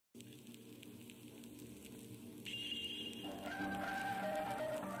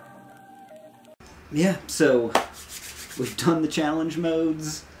Yeah, so we've done the challenge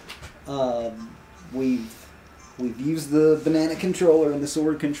modes. We've used the banana controller and the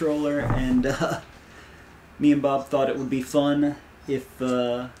sword controller, and me and Bob thought it would be fun if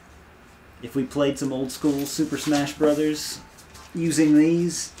we played some old school Super Smash Brothers using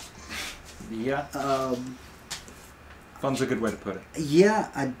these. Yeah. Fun's a good way to put it. Yeah,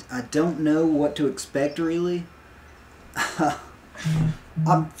 I don't know what to expect really.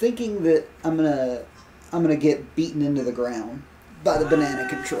 I'm thinking that I'm gonna get beaten into the ground by the banana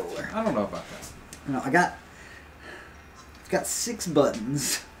controller. I don't know about that. No, I've got 6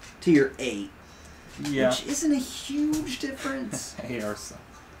 buttons to your 8. Yeah. Which isn't a huge difference. Or so.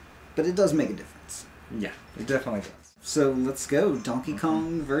 But it does make a difference. Yeah, it definitely does. So let's go. Donkey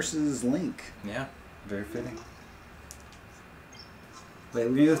Kong versus Link. Yeah, very fitting. Wait,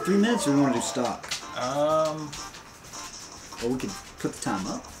 we're gonna go 3 minutes or we want to do stock? Or we could put the time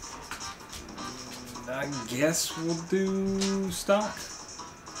up. I guess we'll do stock.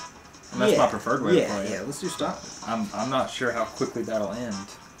 And that's my preferred way to play it. Yeah, let's do stock. I'm not sure how quickly that'll end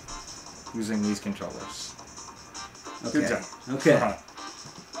using these controllers. Okay. Good job. Okay. Uh-huh.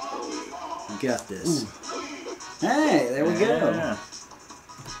 We got this. Ooh. Hey, there we go.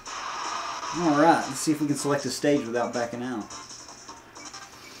 Alright, let's see if we can select a stage without backing out.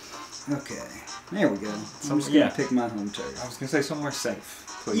 Okay. There we go. I'm just going to pick my home turf. I was going to say somewhere safe,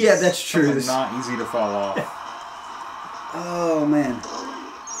 please. Yeah, that's true. Somewhere not easy to fall off. Oh, man.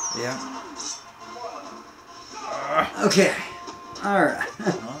 Yeah. Okay. Alright.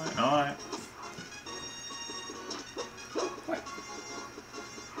 Alright.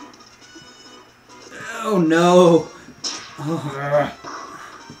 Oh, no. Oh.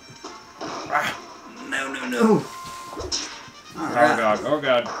 No. All right. Oh, God. Oh,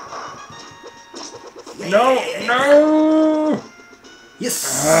 God. Yeah. No!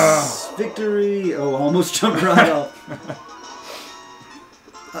 Yes! Victory! Oh, almost jumped right off.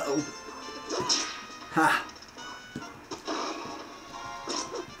 Uh-oh. Ha!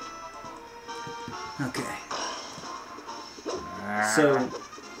 Okay. So,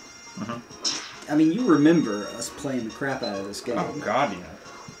 I mean, you remember us playing the crap out of this game. Oh, God,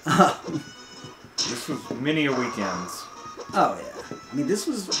 yeah. This was many a weekends. Oh, yeah. I mean, this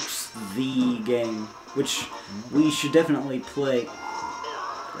was just the game, which we should definitely play.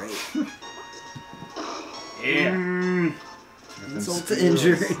 Great. Yeah. Insult to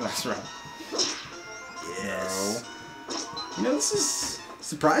injury. That's right. Yes. No. You know, this is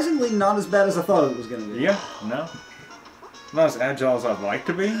surprisingly not as bad as I thought it was going to be. Yeah, no. Not as agile as I'd like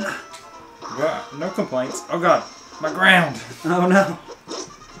to be. But no complaints. Oh, God. My ground. Oh, no.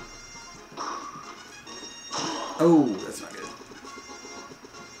 Oh, that's not good.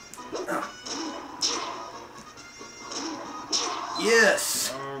 Oh.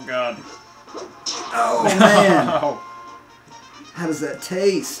 Yes. Oh, God. Oh, man. No. How does that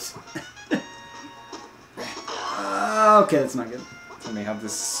taste? Okay, that's not good. Tell me how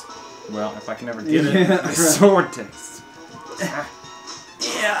this... Well, if I can ever get it, Yeah, this sword tastes. Yeah.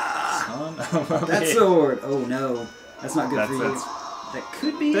 Son of a That bitch. sword. Oh, no. That's not good for you. That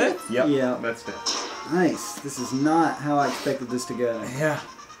could be it. Yep, Yeah. that's it. Nice. This is not how I expected this to go. Yeah.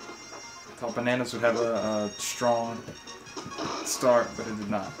 Thought bananas would have a strong start, but it did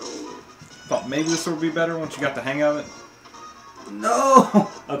not. Thought maybe this would be better once you got the hang of it. No!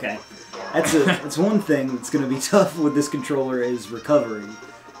 Okay. That's one thing that's going to be tough with this controller is recovering.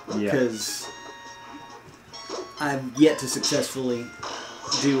 Yeah. Because I've yet to successfully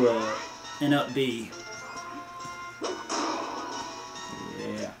do an up B.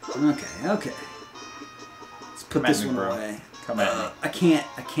 Yeah. Okay. Let's put this one away. Come at me. I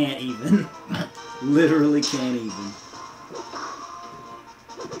can't even. Literally can't even.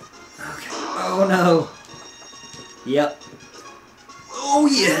 Okay. Oh no. Yep. Oh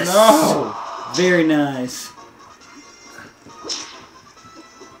yes. No. Very nice.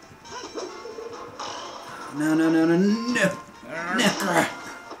 No.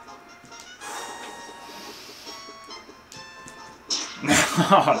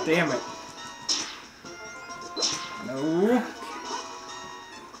 Oh, damn it. No.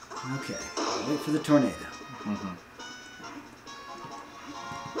 Okay. Wait for the tornado.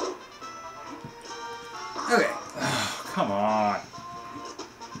 Okay. Oh, come on.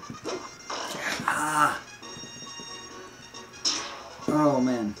 Ah. Oh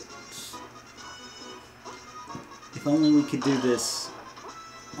man. If only we could do this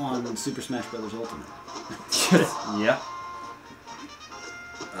on Super Smash Bros. Ultimate. Yeah.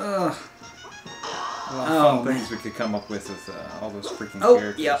 Ugh. A lot of fun things we could come up with all those freaking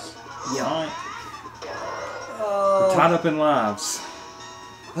characters. Yep. Alright. We're tied up in lives.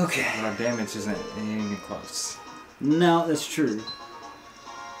 Okay. But our damage isn't even close. No, that's true.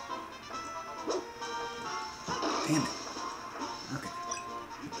 Damn it. Okay.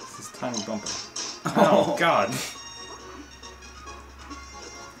 This is tiny bumper. Oh, God.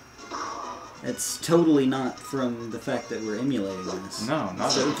 It's totally not from the fact that we're emulating this. No,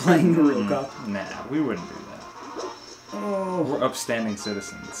 not So we're playing the real cop. Nah, we wouldn't do that. Oh. We're upstanding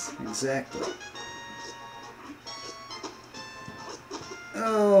citizens. Exactly.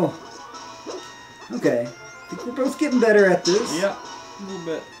 Oh. Okay. I think we're both getting better at this. Yeah, a little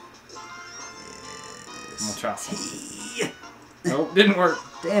bit. I'm gonna try some. Nope, didn't work.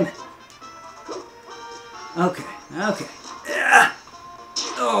 Damn it. Okay. Okay. Ah.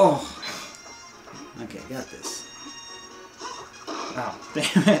 Oh. Okay, got this. Oh,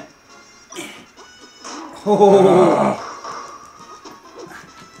 damn it. Oh.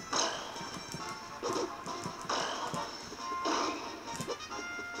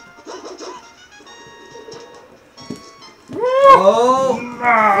 Oh.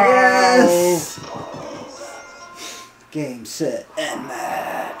 Yes. Game, set, and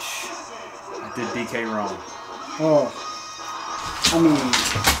match. I did DK wrong. Oh. I mean.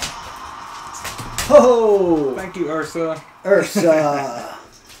 Oh. Thank you, Ursa. Ursa.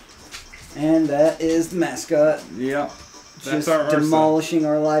 And that is the mascot. Yep. That's Just our Ursa. demolishing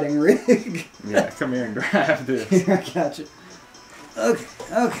our lighting rig. Yeah, come here and grab this. Here, I got you. Okay,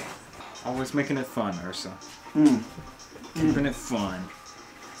 okay. Always making it fun, Ursa. Hmm. Keeping it fun.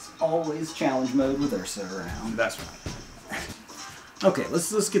 Always challenge mode with Ursa around. That's right. Okay,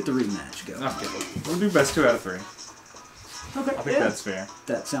 let's get the rematch going. Okay, we'll do best 2 out of 3. Okay, I think that's fair.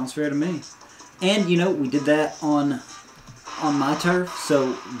 That sounds fair to me. And you know, we did that on my turf,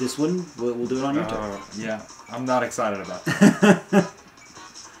 so this one we'll do it on your turf. Yeah, I'm not excited about that.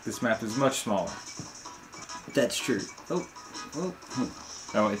 This map is much smaller. That's true. Oh.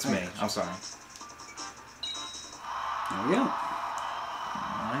 No, it's me. I'm sorry. There we go.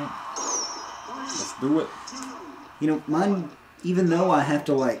 Alright. Let's do it. You know, mine, even though I have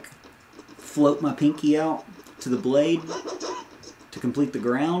to, like, float my pinky out to the blade to complete the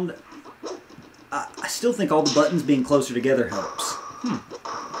ground, I still think all the buttons being closer together helps.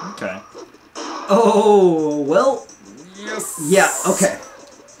 Okay. Oh, well. Yes. Yeah, okay.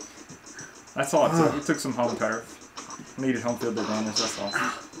 That's all it took. It took some home turf. Needed home field advantage, that's all.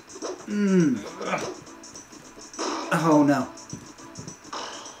 Oh, no.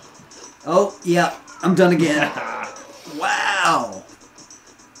 Oh, yeah. I'm done again. Wow.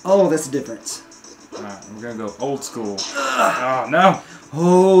 Oh, that's the difference. Alright, we're gonna go old school. Oh, no!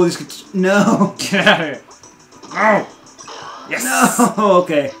 Oh, this could... No. Get out of here! No! Yes! No.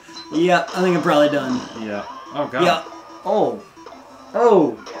 Okay. Yeah, I think I'm probably done. Yeah. Oh, God. Yeah. Oh.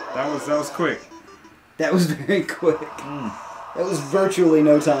 Oh. That was quick. That was very quick. That was virtually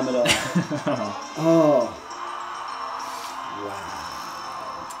no time at all. Oh. Wow.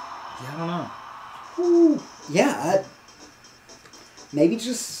 Yeah, I don't know. Ooh. Yeah, maybe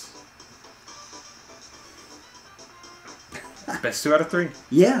just... Best 2 out of 3.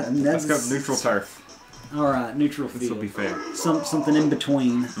 Yeah, I mean, that's... Let's go neutral turf. Alright, neutral field. This will be fair. Something in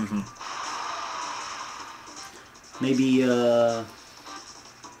between. Maybe, Oh,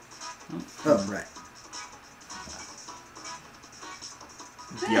 right.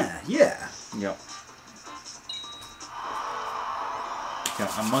 Yep. Yeah. Yep.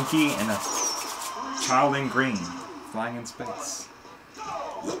 Got a monkey and a child in green flying in space.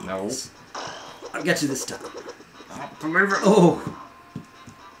 No. I'll get you this time. I don't believe it. Oh.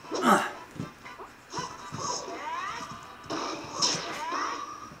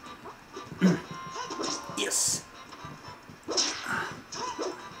 Yes.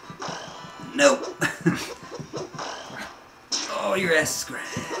 Nope. Oh, your ass is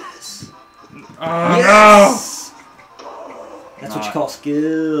grass. Oh, yes! No! That's what you call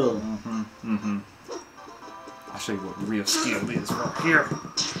skill. I'll show you what real skill is right here.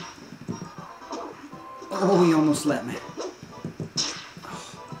 Oh, you almost let me.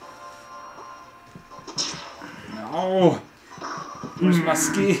 No. Where's my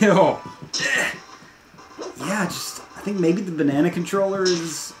skill? Yeah, I think maybe the banana controller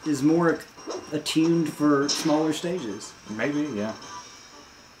is more attuned for smaller stages. Maybe, yeah.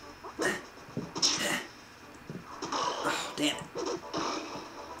 Oh, damn it.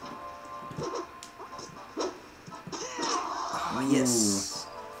 Oh, yes.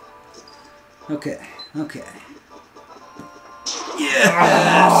 Okay, okay.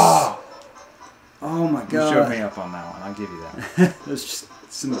 Yes! Oh my god. You showed me up on that one, I'll give you that. That was just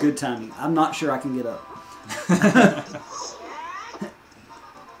some good timing. I'm not sure I can get up.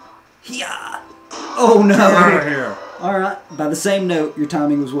 Yeah. Oh no! Get out of here! Alright, by the same note, your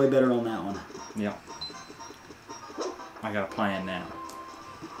timing was way better on that one. Yep. I got a plan now.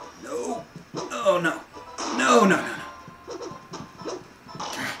 No. Oh, no. No, no, no, no.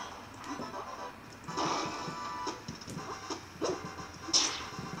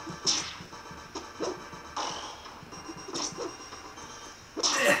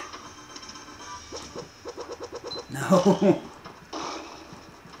 No.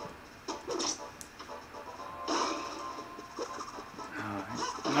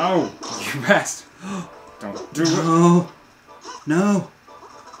 No, you bastard. Don't do it. No. No.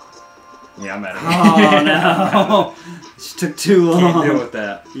 Yeah, I'm out of Oh, here. no. This took too long. Can't deal with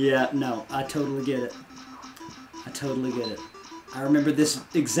that. Yeah, no. I totally get it. I totally get it. I remember this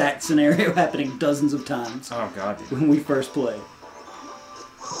exact scenario happening dozens of times Oh, God, dude. when we first played.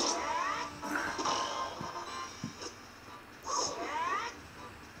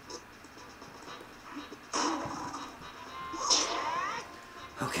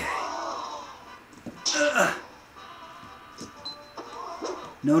 Okay.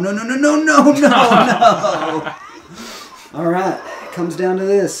 No, no, no, no, no, no, no, no. All right. It comes down to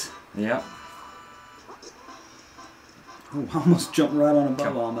this. Yep. Oh, I almost jumped right on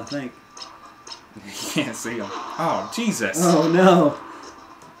a bomb, I think. You can't see him. Oh, Jesus. Oh, no.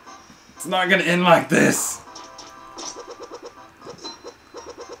 It's not going to end like this.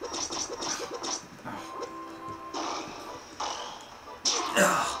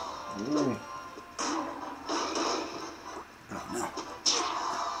 Ooh. Oh, no.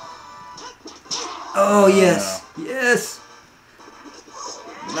 Oh, yes. Yes.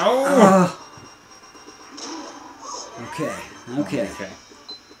 No. Okay. Okay. Okay.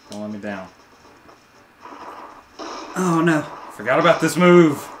 Don't let me down. Oh, no. Forgot about this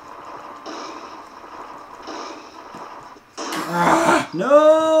move.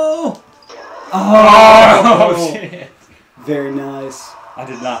 No! Oh, shit. Very nice. I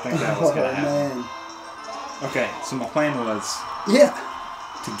did not think that was going to happen. Man. Okay, so my plan was Yeah.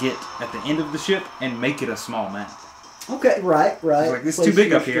 to get at the end of the ship and make it a small map. Okay, right. I was like, this is too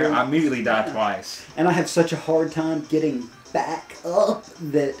big up here. I immediately died twice. And I have such a hard time getting back up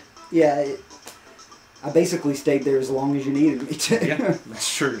that, yeah, I basically stayed there as long as you needed me to. Yeah,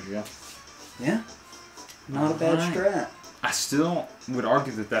 that's true, yeah. Yeah. Not a bad strat. I still would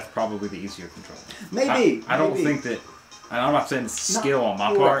argue that that's probably the easier control. Maybe. I don't think that... I'm not saying it's skill on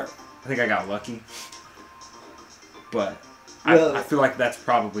my part. I think I got lucky. But Well, I feel like that's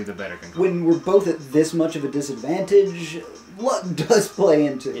probably the better control. when we're both at this much of a disadvantage, luck does play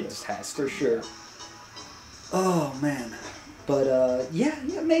into it. It just has for to. sure. Oh, man. But, yeah,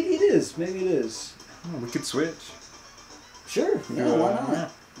 maybe it is. Maybe it is. Oh, we could switch. Sure. Yeah, why not? Yeah.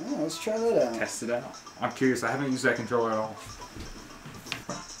 Yeah, let's try that out. Test it out. I'm curious. I haven't used that controller at all.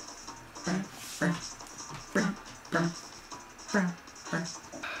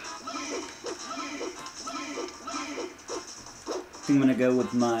 I'm going to go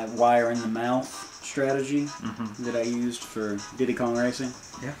with my wire in the mouth strategy that I used for Diddy Kong Racing.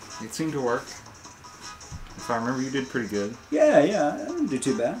 Yeah, it seemed to work. If I remember, you did pretty good. Yeah, I didn't do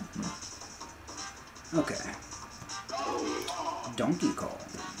too bad. Okay. Donkey Kong.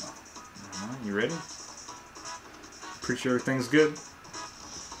 You ready? Pretty sure everything's good?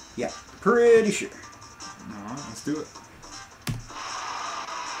 Yeah, pretty sure. Alright, let's do it.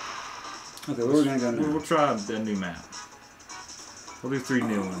 Okay, where we're going to go now? We'll try the new map. We'll do 3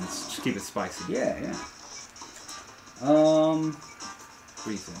 new ones. Just keep it spicy. Yeah. What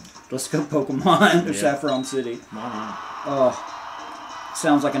do you think? Let's go Pokemon or Yeah. Saffron City. Why not? Oh,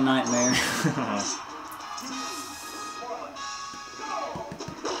 sounds like a nightmare.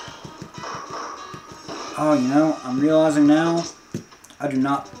 Oh, you know, I'm realizing now I do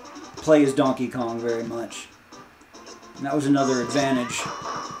not play as Donkey Kong very much. And that was another advantage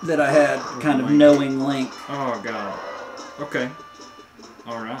that I had, kind of knowing Link. Oh, God. Okay.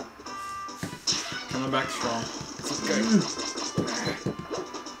 Alright. Coming back strong. It's okay.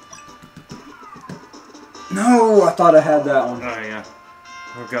 No, I thought I had that one. Oh, yeah.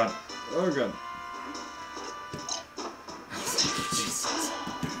 Oh, God. Oh, God. Jesus.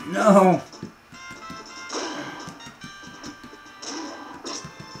 No.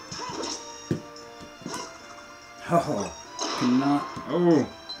 Oh, cannot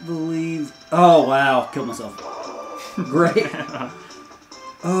believe. Oh, wow. Killed myself. Great.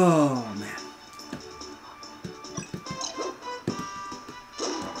 Oh, man.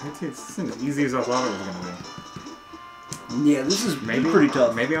 It's as easy as I thought it was going to be. Yeah, this is Maybe pretty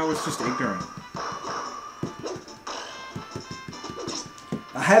tough. Maybe I was just ignorant.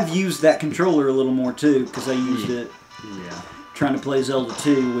 I have used that controller a little more, too, because I used it Yeah. trying to play Zelda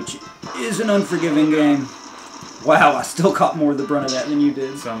 2, which is an unforgiving game. Wow, I still caught more of the brunt of that than you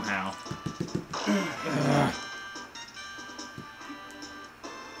did. Somehow.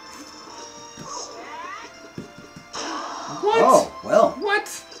 What? Oh, well.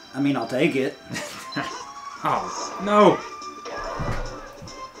 What? I mean, I'll take it. Oh, no.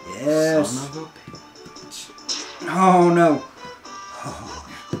 Yes. Son of a bitch. Oh, no.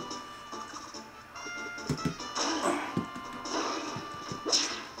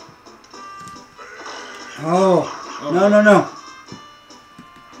 Oh. No, no, no.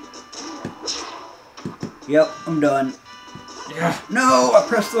 Yep, I'm done. Yeah. No, I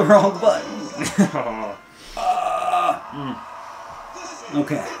pressed the wrong button.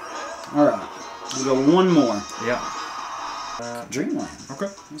 Okay. Alright. We'll go one more. Yeah. Dreamland. Okay.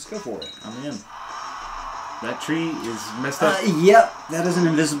 Let's go for it. I'm in. That tree is messed up. Yep, that is an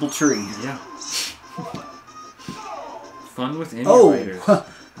invisible tree. Yeah. Fun with Oh! emulators.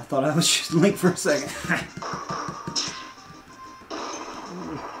 I thought I was just Link for a second.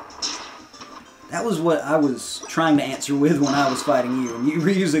 That was what I was trying to answer with when I was fighting you, and you were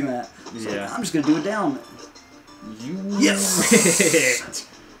using that. So Yeah. I'm just gonna do it down. You Yes!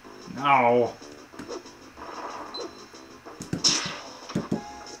 No.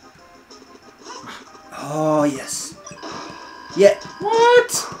 Oh, yes. Yeah.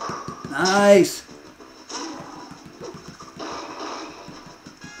 What? Nice.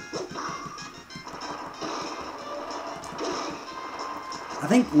 I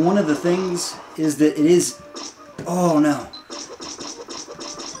think one of the things is that it is... Oh, no.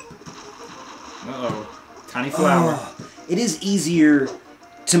 Uh-oh. Tiny flower. Oh, it is easier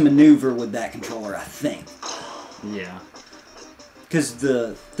to maneuver with that controller, I think. Yeah. Because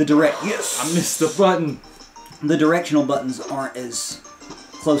the direct... Yes! I missed the button. The directional buttons aren't as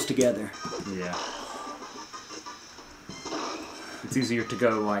close together. Yeah. It's easier to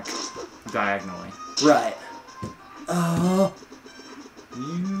go, like, diagonally. Right. Oh.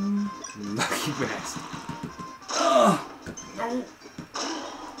 You lucky bastard. Oh. No.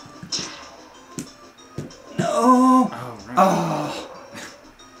 No. Oh, right. Oh.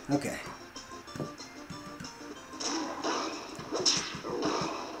 Okay.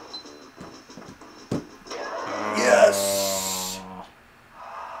 Yes.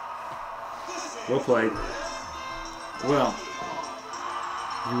 Well played. Well,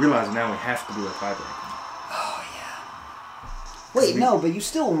 you realize now we have to do a tiebreaker. Oh, yeah. Wait, no, but you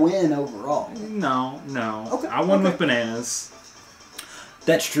still win overall. No, no. Okay, I won okay. with bananas.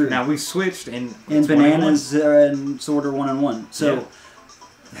 That's true. Now we switched and and it's bananas are in sort of 1-1. So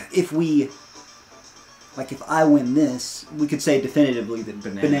Yeah. if we, like, if I win this, we could say definitively that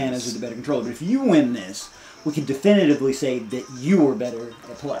bananas are the better controller. But if you win this, we could definitively say that you are better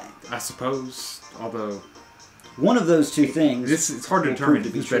at playing. I suppose, although One of those two things. it's hard to will determine prove to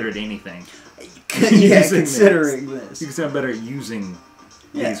be who's true. better at anything. Yeah, Using considering this. You can say I'm better at using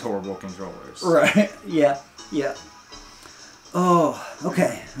Yeah. these horrible controllers. Right. Yeah. Yeah. Oh.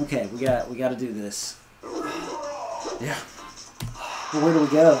 Okay. Okay. We got to do this. Yeah. Well, where do we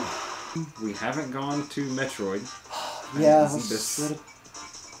go? We haven't gone to Metroid. Yeah. Isn't this-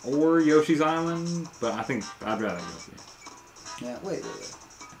 Or Yoshi's Island, but I think I'd rather Yoshi. Yeah. Wait.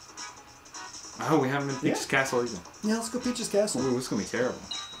 Oh, we haven't been to Peach's Castle either. Yeah. Let's go Peach's Castle. Ooh, this is gonna be terrible.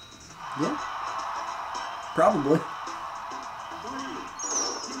 Yeah. Probably.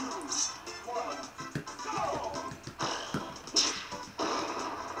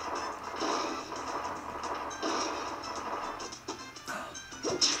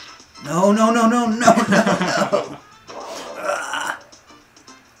 No, no, no, no, no, no, no.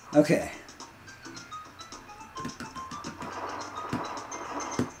 Okay.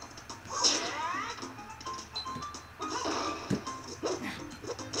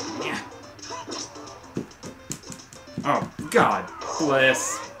 Oh, God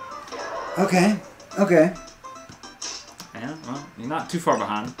bless. Okay. Okay. Yeah, well, you're not too far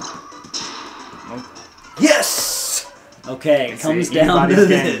behind. Well, Yes! Okay, it It's comes a- down to anybody's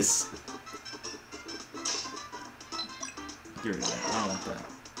game. this. give it that. I don't want that.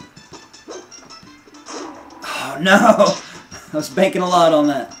 Oh, no! I was banking a lot on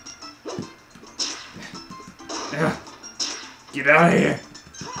that. Yeah. Get out of here.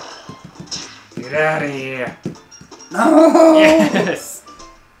 Get out of here. No! Yes.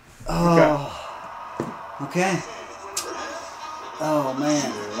 Oh. Okay. Oh,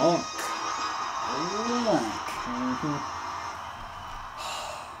 man. Lonk.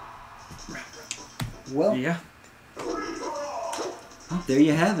 Well, Yeah. there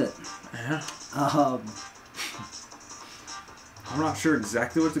you have it. Yeah. I'm not sure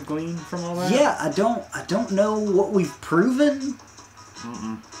exactly what to glean from all that. Yeah, I don't know what we've proven.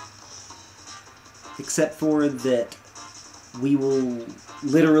 except for that we will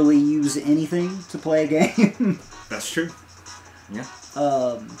literally use anything to play a game. That's true. Yeah.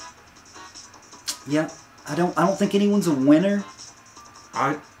 Yeah. I don't think anyone's a winner.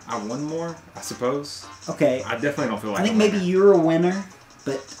 I won more, I suppose. Okay. I definitely don't feel like I think maybe you're a winner,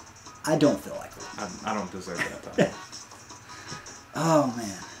 but I don't feel like a winner. I don't deserve that title. Oh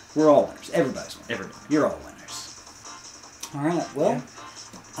man, we're all winners. Everybody's winners. Everybody. You're all winners. All right. Well,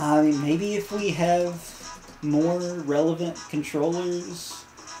 I mean, maybe if we have more relevant controllers,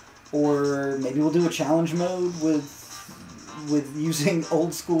 or maybe we'll do a challenge mode with using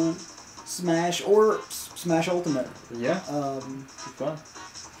old school Smash or Smash Ultimate. Yeah. Be fun.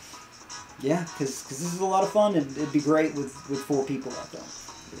 Yeah, because this is a lot of fun, and it'd be great with 4 people out there.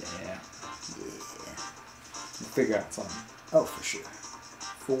 Yeah. Yeah. Figure out something. Oh, for sure.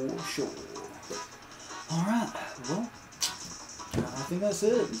 For sure. All right. Well, I think that's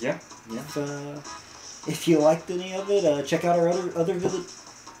it. Yeah. Yeah. If you liked any of it, check out our other visit.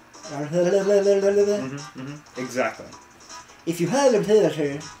 Exactly. If you had a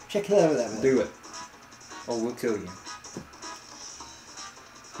visitor, check it out. Do it, or we'll kill you.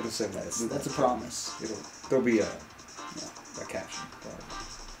 It'll say that. That's a promise. There'll be a caption.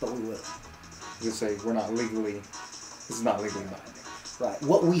 But we will. It'll say we're not legally. This is not legally binding. Right.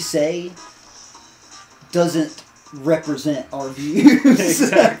 What we say doesn't represent our views.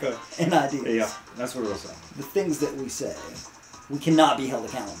 Exactly. And ideas. Yeah, that's what it'll say. The things that we say, we cannot be held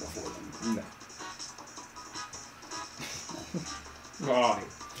accountable for them. No. Right.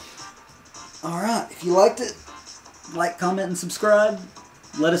 Alright, if you liked it, like, comment, and subscribe.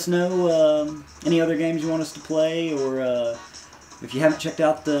 Let us know any other games you want us to play, or if you haven't checked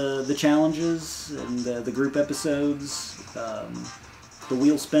out the challenges and the group episodes, the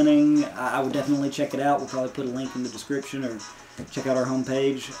wheel spinning, I would definitely check it out. We'll probably put a link in the description, or check out our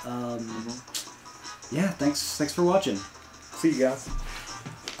homepage. Yeah, thanks for watching. See you guys.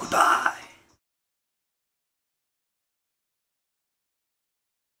 Goodbye.